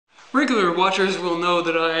Regular watchers will know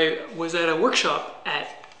that I was at a workshop at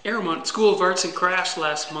Arrowmont School of Arts and Crafts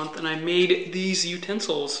last month, and I made these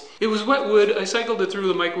utensils. It was wet wood. I cycled it through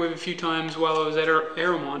the microwave a few times while I was at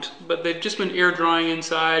Arrowmont, but they've just been air drying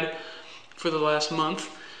inside for the last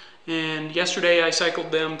month. And yesterday I cycled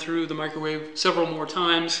them through the microwave several more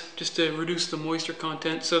times just to reduce the moisture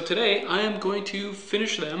content. So today I am going to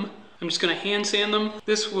finish them. I'm just going to hand sand them.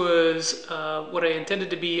 This was what I intended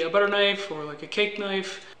to be a butter knife or like a cake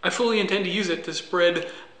knife. I fully intend to use it to spread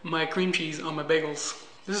my cream cheese on my bagels.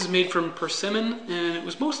 This is made from persimmon, and it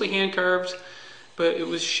was mostly hand carved, but it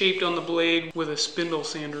was shaped on the blade with a spindle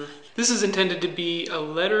sander. This is intended to be a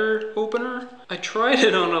letter opener. I tried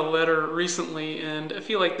it on a letter recently, and I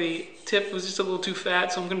feel like the tip was just a little too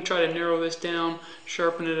fat, so I'm going to try to narrow this down,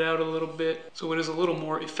 sharpen it out a little bit so it is a little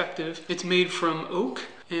more effective. It's made from oak,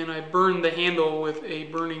 and I burned the handle with a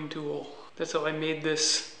burning tool. That's how I made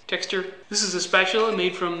this texture. This is a spatula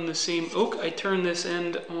made from the same oak. I turned this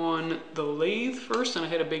end on the lathe first, and I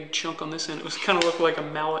had a big chunk on this end. It was kind of looked like a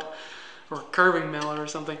mallet or a carving mallet or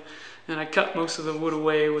something. And I cut most of the wood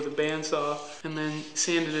away with a bandsaw and then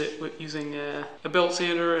sanded it using a belt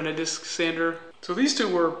sander and a disc sander. So these two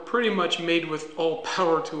were pretty much made with all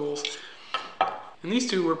power tools. And these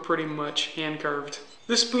two were pretty much hand carved.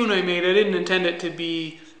 This spoon I made, I didn't intend it to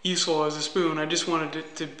be useful as a spoon. I just wanted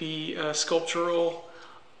it to be a sculptural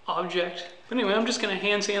object. But anyway, I'm just going to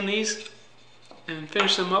hand sand these and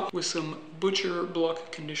finish them up with some butcher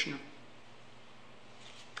block conditioner.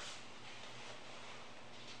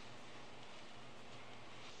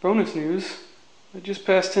 Bonus news, I just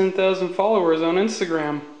passed 10,000 followers on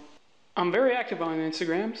Instagram. I'm very active on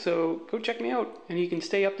Instagram, so go check me out and you can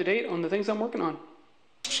stay up to date on the things I'm working on.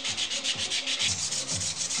 I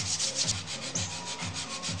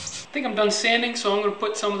think I'm done sanding, so I'm going to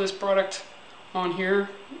put some of this product on here.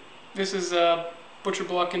 This is a butcher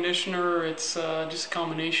block conditioner. It's just a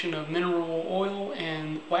combination of mineral oil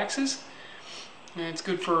and waxes. And it's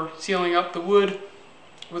good for sealing up the wood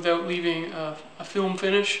without leaving a film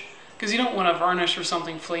finish, because you don't want a varnish or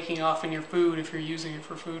something flaking off in your food if you're using it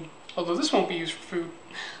for food. Although this won't be used for food,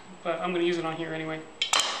 but I'm going to use it on here anyway.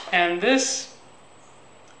 And this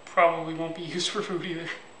probably won't be used for food either.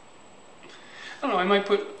 I don't know, I might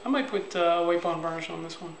put wipe on varnish on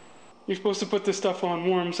this one. You're supposed to put this stuff on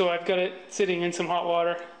warm, so I've got it sitting in some hot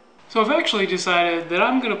water. So I've actually decided that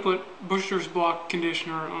I'm going to put butcher's block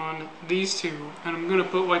conditioner on these two, and I'm going to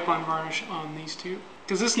put wipe on varnish on these two.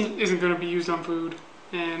 Because this isn't going to be used on food,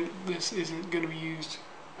 and this isn't going to be used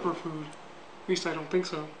for food. At least I don't think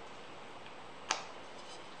so.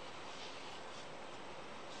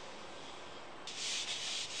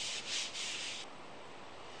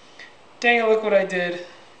 Dang it, look what I did.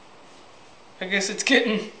 I guess it's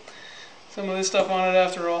getting some of this stuff on it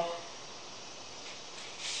after all.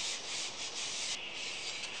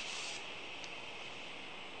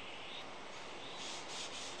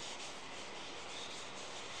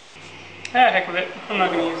 Ah, heck with it. I'm not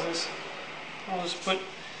going to use this. I'll just put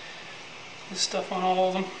this stuff on all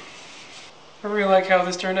of them. I really like how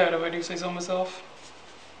this turned out, if I do say so myself.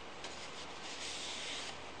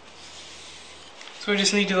 So I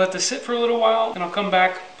just need to let this sit for a little while, and I'll come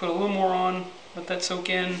back, put a little more on, let that soak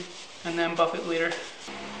in, and then buff it later.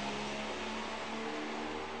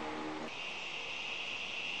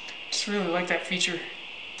 Just really like that feature.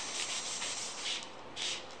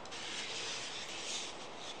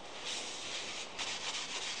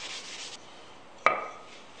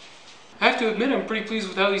 I have to admit, I'm pretty pleased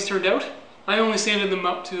with how these turned out. I only sanded them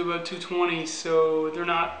up to about 220, so they're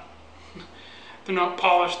not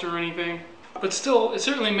polished or anything. But still, it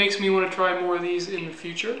certainly makes me want to try more of these in the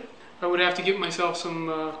future. I would have to get myself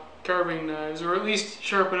some carving knives, or at least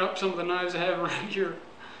sharpen up some of the knives I have around here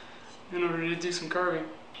in order to do some carving.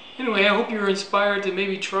 Anyway, I hope you're inspired to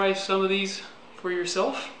maybe try some of these for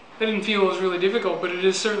yourself. I didn't feel it was really difficult, but it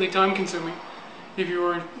is certainly time consuming if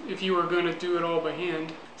you were going to do it all by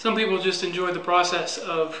hand. Some people just enjoy the process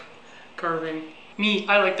of carving. Me,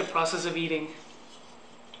 I like the process of eating.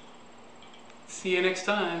 See you next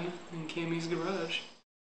time in Cammy's Garage.